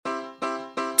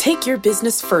Take your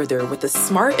business further with the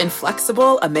smart and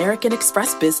flexible American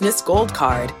Express Business Gold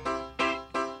Card.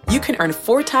 You can earn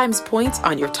 4 times points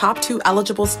on your top 2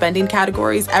 eligible spending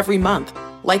categories every month,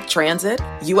 like transit,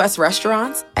 U.S.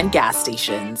 restaurants, and gas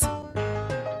stations.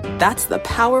 That's the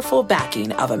powerful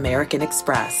backing of American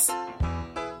Express.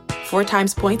 4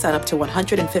 times points on up to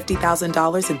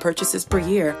 $150,000 in purchases per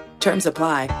year. Terms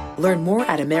apply. Learn more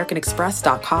at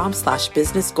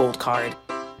americanexpress.com/business gold card.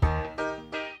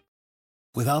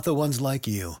 Without the ones like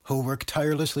you, who work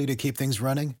tirelessly to keep things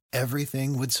running,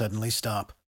 everything would suddenly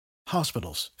stop.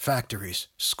 Hospitals, factories,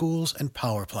 schools, and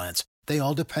power plants, they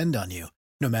all depend on you.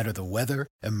 No matter the weather,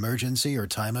 emergency, or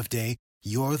time of day,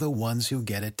 you're the ones who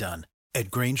get it done.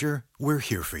 At Grainger, we're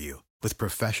here for you with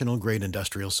professional-grade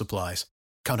industrial supplies.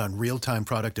 Count on real-time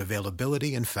product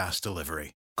availability and fast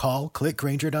delivery. Call, click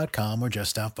Grainger.com, or just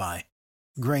stop by.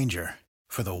 Grainger,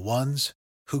 for the ones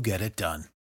who get it done.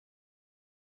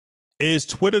 Is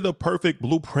Twitter the perfect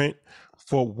blueprint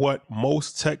for what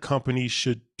most tech companies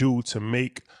should do to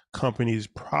make companies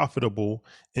profitable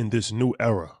in this new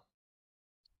era?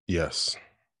 Yes.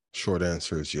 Short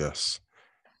answer is yes.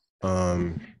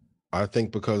 I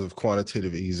think because of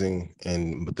quantitative easing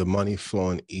and the money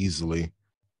flowing easily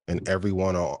and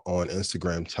everyone on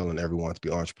Instagram telling everyone to be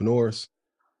entrepreneurs,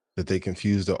 that they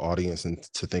confused the audience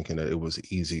into thinking that it was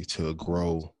easy to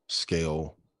grow,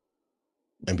 scale,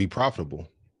 and be profitable.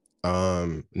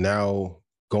 Now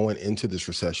going into this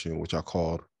recession, which I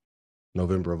called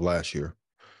November of last year,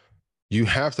 you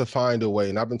have to find a way.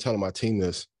 And I've been telling my team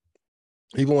this,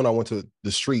 even when I went to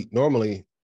the street, normally,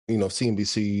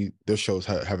 CNBC, their shows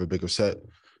have a bigger set.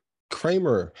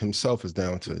 Kramer himself is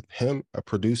down to him, a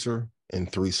producer,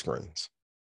 and 3 screens.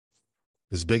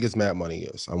 As big as Mad Money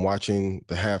is. I'm watching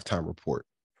the halftime report.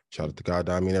 Shout out to God,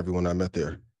 I mean, everyone I met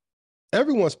there.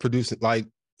 Everyone's producing, like,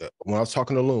 when I was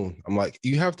talking to Loon, I'm like,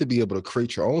 you have to be able to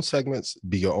create your own segments,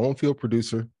 be your own field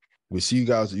producer. We see you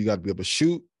guys, you got to be able to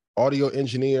shoot, audio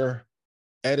engineer,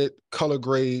 edit, color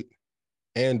grade,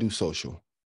 and do social.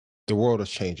 The world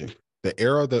is changing. The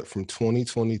era that from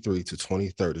 2023 to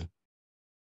 2030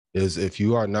 is if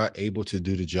you are not able to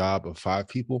do the job of 5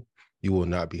 people, you will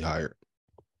not be hired.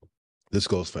 This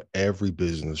goes for every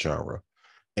business genre.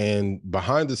 And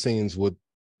behind the scenes, what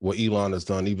Elon has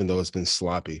done, even though it's been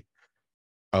sloppy,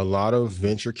 a lot of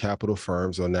venture capital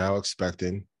firms are now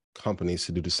expecting companies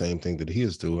to do the same thing that he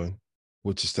is doing,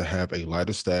 which is to have a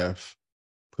lighter staff,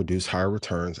 produce higher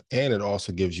returns, and it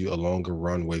also gives you a longer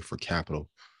runway for capital.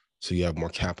 So you have more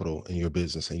capital in your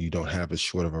business and you don't have as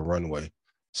short of a runway.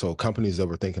 So companies that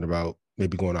were thinking about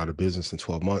maybe going out of business in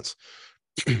 12 months,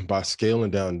 by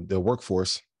scaling down their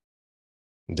workforce,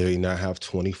 they now have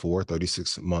 24,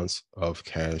 36 months of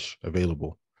cash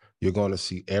available. You're going to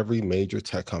see every major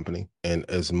tech company, and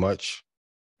as much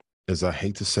as I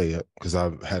hate to say it, because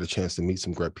I've had a chance to meet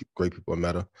some great people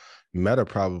at Meta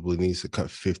probably needs to cut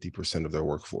 50% of their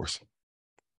workforce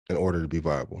in order to be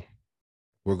viable.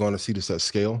 We're going to see this at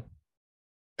scale.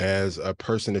 As a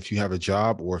person, if you have a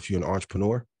job or if you're an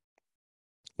entrepreneur,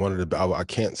 I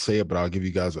can't say it, but I'll give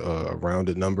you guys a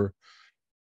rounded number.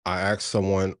 I asked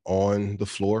someone on the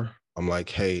floor, I'm like,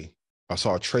 hey, I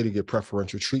saw a trader get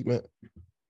preferential treatment.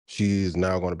 She's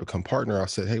now going to become partner. I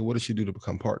said, hey, what did she do to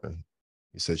become partner?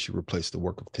 He said she replaced the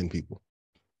work of 10 people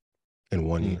in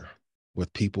 1 year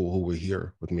with people who were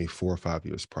here with me 4 or 5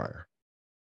 years prior.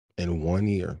 In 1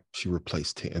 year, she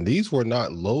replaced 10. And these were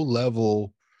not low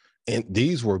level, and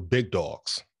these were big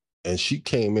dogs. And she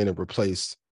came in and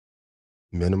replaced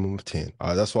minimum of 10.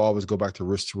 That's why I always go back to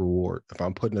risk to reward. If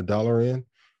I'm putting $1 in,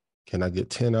 can I get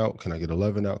 10 out? Can I get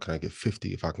 11 out? Can I get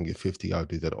 50? If I can get 50, I'll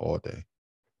do that all day.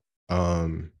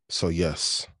 So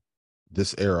yes,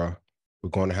 this era, we're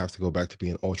going to have to go back to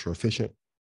being ultra efficient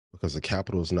because the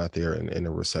capital is not there. And in a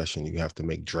recession, you have to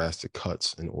make drastic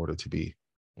cuts in order to be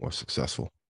more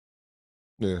successful.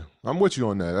 Yeah, I'm with you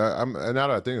on that. And now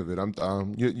that I think of it,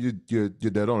 you're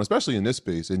dead on, especially in this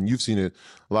space. And you've seen it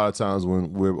a lot of times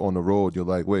when we're on the road. You're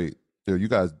like, wait, you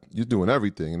guys, you're doing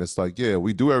everything, and it's like, yeah,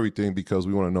 we do everything because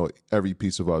we want to know every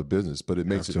piece of our business, but it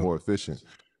makes it more efficient.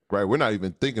 Right, we're not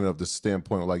even thinking of the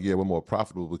standpoint of like, yeah, we're more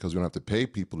profitable because we don't have to pay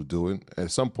people to do it. At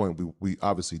some point, we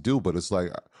obviously do, but it's like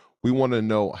we want to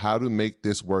know how to make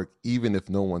this work even if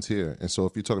no one's here. And so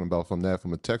if you're talking about from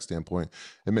a tech standpoint,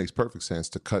 it makes perfect sense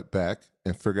to cut back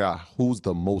and figure out who's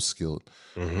the most skilled,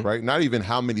 right? Not even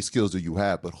how many skills do you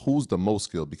have, but who's the most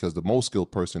skilled, because the most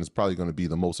skilled person is probably going to be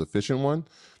the most efficient one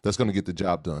that's going to get the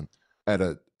job done at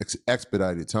an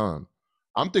expedited time.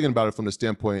 I'm thinking about it from the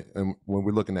standpoint, and when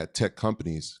we're looking at tech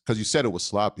companies, because you said it was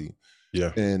sloppy.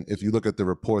 Yeah. And if you look at the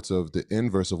reports of the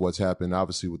inverse of what's happened,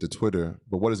 obviously with the Twitter,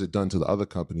 but what has it done to the other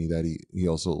company that he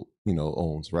also,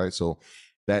 owns, right? So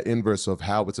that inverse of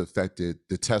how it's affected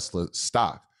the Tesla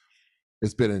stock,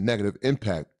 it's been a negative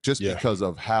impact just because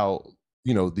of how,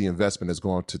 the investment has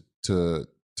gone to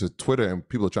Twitter, and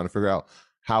people are trying to figure out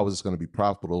how is this going to be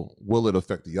profitable? Will it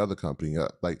affect the other company?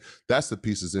 That's the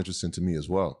piece that's interesting to me as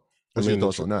well. What's your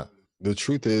thoughts on that? The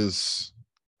truth is,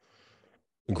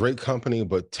 great company,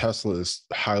 but Tesla is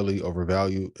highly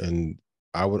overvalued. And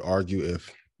I would argue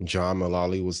if John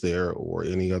Mullally was there or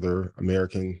any other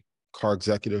American car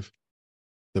executive,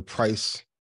 the price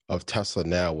of Tesla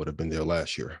now would have been there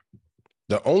last year.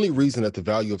 The only reason that the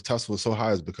value of Tesla was so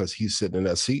high is because he's sitting in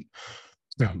that seat.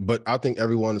 But I think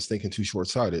everyone is thinking too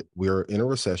short-sighted. We're in a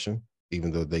recession,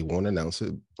 even though they won't announce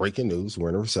it. Breaking news, we're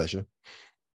in a recession.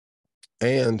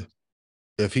 And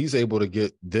if he's able to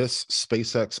get this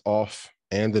SpaceX off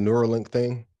and the Neuralink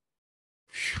thing,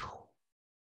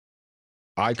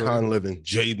 icon living,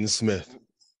 Jaden Smith,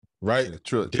 right?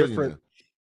 Yeah,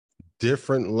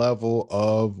 different level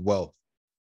of wealth,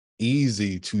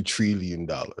 easy $2 trillion,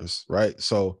 right?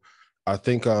 So I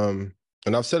think,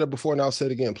 and I've said it before and I'll say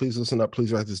it again, please listen up,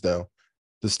 please write this down.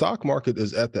 The stock market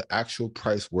is at the actual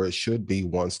price where it should be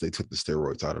once they took the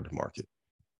steroids out of the market.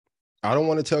 I don't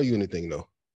want to tell you anything though.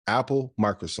 Apple,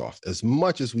 Microsoft, as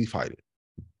much as we fight it.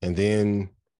 And then,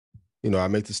 I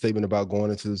make the statement about going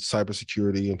into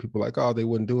cybersecurity and people are like, oh, they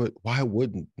wouldn't do it. Why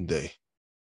wouldn't they?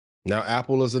 Now,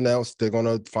 Apple has announced they're going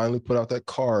to finally put out that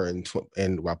car, and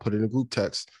I put it in a group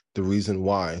text, the reason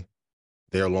why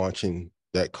they're launching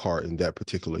that car in that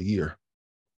particular year.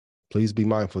 Please be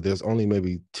mindful. There's only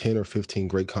maybe 10 or 15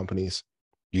 great companies.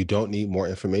 You don't need more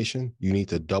information. You need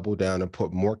to double down and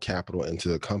put more capital into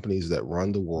the companies that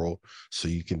run the world so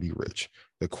you can be rich.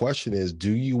 The question is,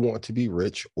 do you want to be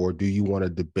rich, or do you want to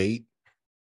debate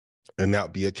and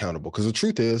not be accountable? Because the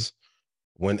truth is,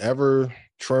 whenever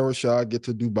Troy and Rashad get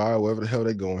to Dubai, wherever the hell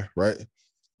they're going, right?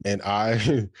 And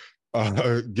I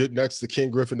get next to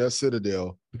Ken Griffin at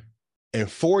Citadel, in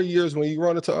 4 years when you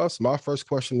run into us, my first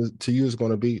question to you is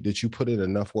going to be, did you put in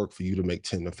enough work for you to make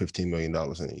 $10 to $15 million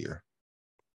in a year?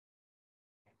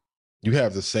 You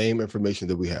have the same information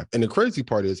that we have. And the crazy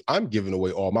part is I'm giving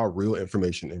away all my real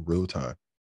information in real time.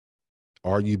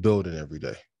 Are you building every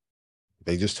day?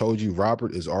 They just told you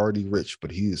Robert is already rich,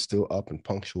 but he is still up and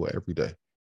punctual every day.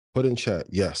 Put in chat,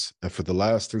 yes. And for the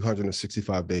last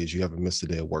 365 days, you haven't missed a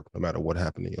day of work, no matter what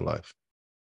happened in your life.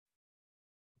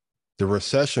 The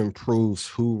recession proves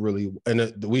who really,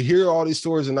 and we hear all these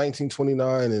stories in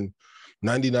 1929 and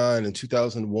 99 and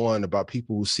 2001 about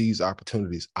people who seize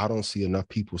opportunities. I don't see enough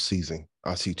people seizing.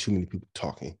 I see too many people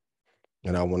talking.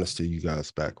 And I want to steer you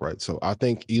guys back, right? So I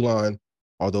think Elon,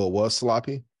 although it was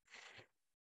sloppy,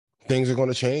 things are going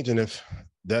to change. And if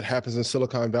that happens in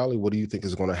Silicon Valley, what do you think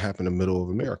is going to happen in the middle of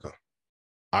America?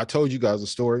 I told you guys a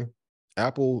story.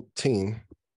 Apple team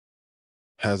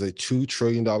has a $2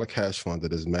 trillion cash fund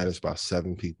that is managed by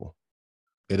 7 people.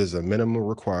 It is a minimum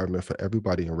requirement for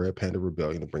everybody in Red Panda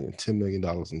Rebellion to bring in $10 million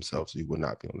themselves, so you will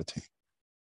not be on the team.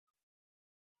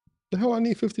 The hell I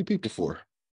need 50 people for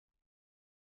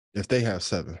if they have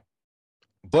 7?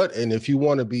 And if you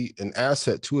want to be an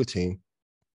asset to a team,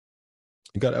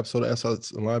 you got an episode of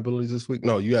Assets and Liabilities this week?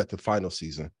 No, you at the final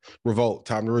season. Revolt,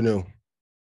 time to renew.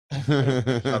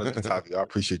 Shout out to Tavi. I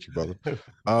appreciate you, brother.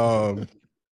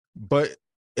 But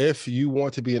if you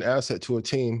want to be an asset to a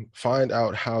team, find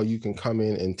out how you can come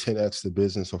in and 10x the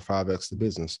business or 5x the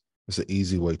business. It's an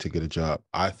easy way to get a job.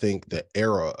 I think the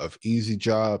era of easy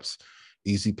jobs,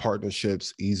 easy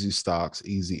partnerships, easy stocks,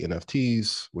 easy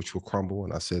NFTs, which will crumble,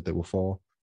 and I said they will fall,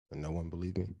 and no one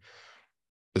believed me,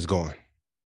 is gone.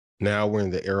 Now we're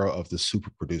in the era of the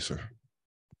super producer.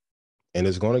 And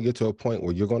it's going to get to a point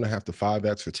where you're going to have to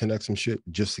 5x or 10x some shit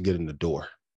just to get in the door.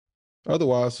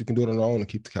 Otherwise, you can do it on your own and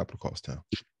keep the capital costs down.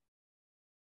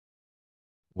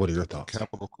 What are your thoughts?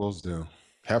 Capital costs down.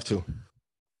 Have to.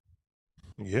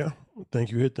 Yeah, I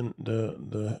think you hit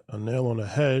the nail on the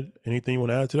head. Anything you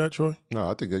want to add to that, Troy? No,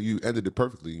 I think that you ended it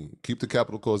perfectly. Keep the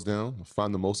capital costs down.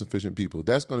 Find the most efficient people.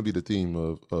 That's going to be the theme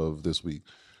of this week,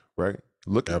 right?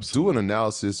 Do an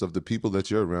analysis of the people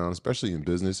that you're around, especially in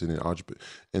business and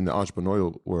in the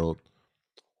entrepreneurial world.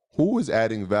 Who is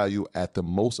adding value at the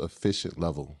most efficient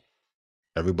level?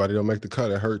 Everybody don't make the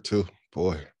cut. It hurt too.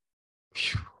 Boy.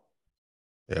 Whew.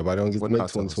 Everybody don't get to make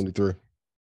 2023.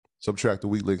 Subtract the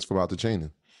weak links from out the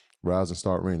chaining. Rise and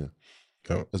start raining.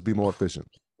 Okay. Let's be more efficient.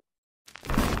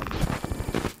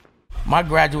 My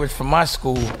graduates from my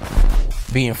school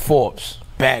being Forbes.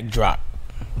 Bag drop.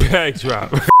 Bag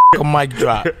drop. A mic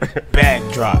drop.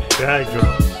 Bag drop. Bag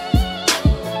drop.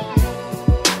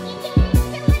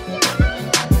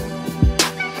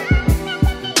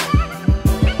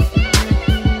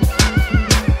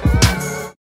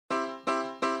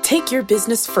 Take your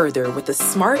business further with the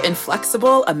smart and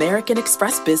flexible American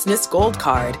Express Business Gold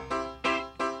Card.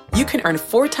 You can earn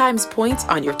 4 times points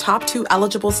on your top 2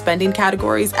 eligible spending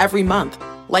categories every month,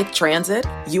 like transit,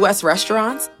 U.S.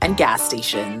 restaurants, and gas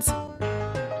stations.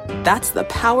 That's the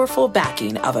powerful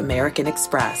backing of American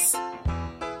Express.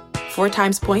 4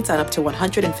 times points on up to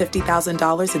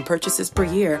 $150,000 in purchases per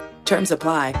year. Terms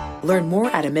apply. Learn more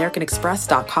at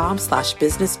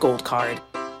americanexpress.com/businessgoldcard.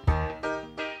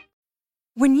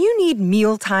 When you need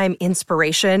mealtime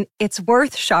inspiration, it's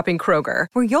worth shopping Kroger,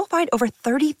 where you'll find over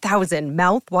 30,000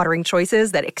 mouth-watering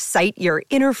choices that excite your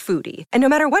inner foodie. And no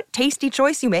matter what tasty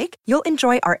choice you make, you'll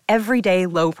enjoy our everyday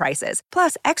low prices,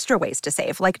 plus extra ways to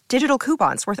save, like digital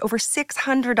coupons worth over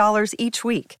 $600 each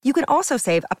week. You can also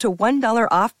save up to $1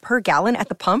 off per gallon at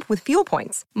the pump with fuel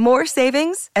points. More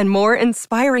savings and more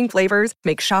inspiring flavors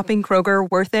make shopping Kroger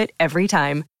worth it every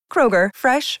time. Kroger,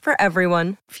 fresh for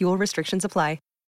everyone. Fuel restrictions apply.